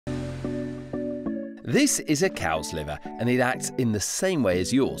This is a cow's liver, and it acts in the same way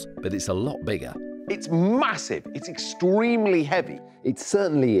as yours, but it's a lot bigger. It's massive. It's extremely heavy. It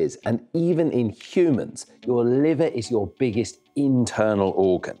certainly is, and even in humans, your liver is your biggest internal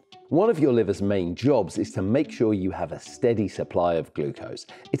organ. One of your liver's main jobs is to make sure you have a steady supply of glucose.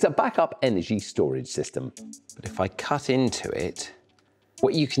 It's a backup energy storage system. But if I cut into it,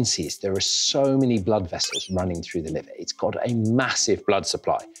 what you can see is there are so many blood vessels running through the liver. It's got a massive blood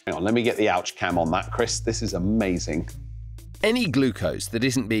supply. Hang on, let me get the ouch cam on that, Chris. This is amazing. Any glucose that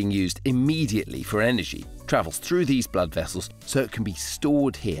isn't being used immediately for energy travels through these blood vessels so it can be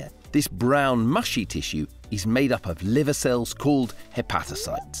stored here. This brown mushy tissue is made up of liver cells called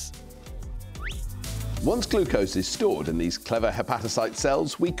hepatocytes. Once glucose is stored in these clever hepatocyte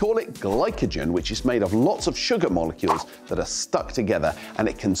cells, we call it glycogen, which is made of lots of sugar molecules that are stuck together, and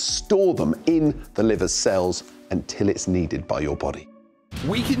it can store them in the liver's cells until it's needed by your body.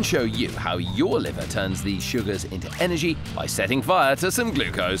 We can show you how your liver turns these sugars into energy by setting fire to some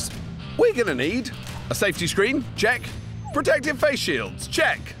glucose. We're gonna need a safety screen, check. Protective face shields,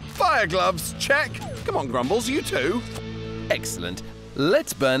 check. Fire gloves, check. Come on, Grumbles, you too. Excellent.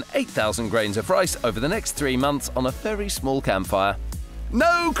 Let's burn 8,000 grains of rice over the next 3 months on a very small campfire.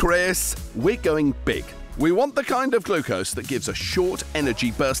 No, Chris, we're going big. We want the kind of glucose that gives a short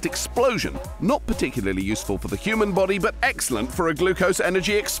energy burst explosion. Not particularly useful for the human body, but excellent for a glucose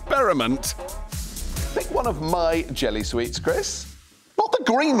energy experiment. Pick one of my jelly sweets, Chris. Not the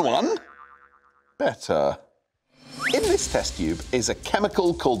green one. Better. In this test tube is a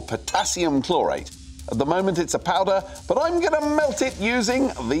chemical called potassium chlorate. At the moment it's a powder, but I'm gonna melt it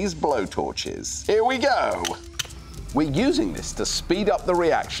using these blowtorches. Here we go. We're using this to speed up the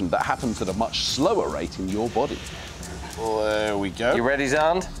reaction that happens at a much slower rate in your body. There we go. You ready,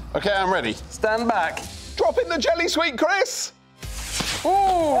 Xand? Okay, I'm ready. Stand back. Drop in the jelly sweet, Chris.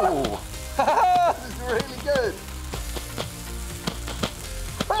 Ooh! This is really good.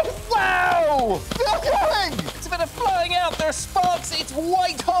 Oh, wow! Still going! It's a bit of flying out. There are sparks. It's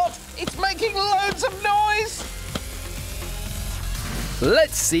white hot. It's making loads of noise.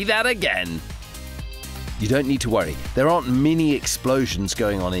 Let's see that again. You don't need to worry. There aren't mini explosions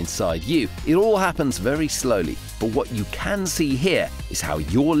going on inside you. It all happens very slowly. But what you can see here is how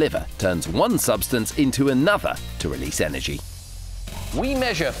your liver turns one substance into another to release energy. We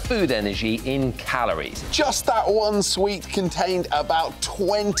measure food energy in calories. Just that one sweet contained about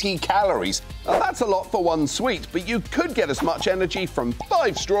 20 calories. Now, that's a lot for one sweet, but you could get as much energy from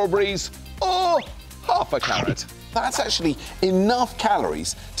 5 strawberries or half a carrot. That's actually enough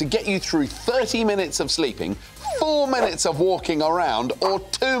calories to get you through 30 minutes of sleeping, 4 minutes of walking around, or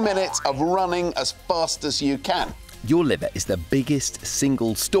 2 minutes of running as fast as you can. Your liver is the biggest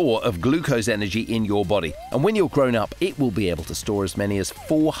single store of glucose energy in your body. And when you're grown up, it will be able to store as many as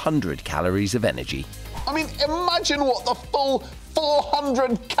 400 calories of energy. I mean, imagine what the full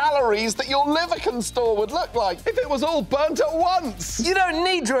 400 calories that your liver can store would look like if it was all burnt at once. You don't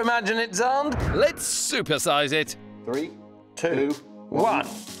need to imagine it, Xand. Let's supersize it. 3, 2, 1,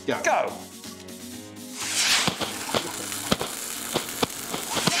 go.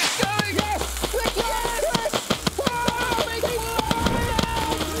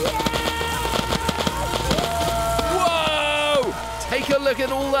 Take a look at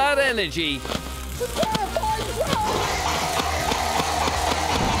all that energy.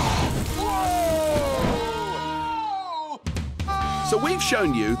 So we've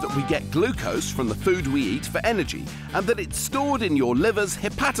shown you that we get glucose from the food we eat for energy, and that it's stored in your liver's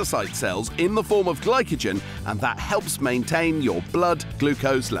hepatocyte cells in the form of glycogen, and that helps maintain your blood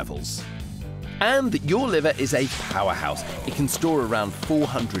glucose levels. And your liver is a powerhouse. It can store around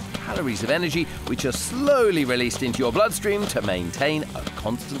 400 calories of energy, which are slowly released into your bloodstream to maintain a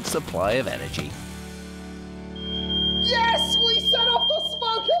constant supply of energy.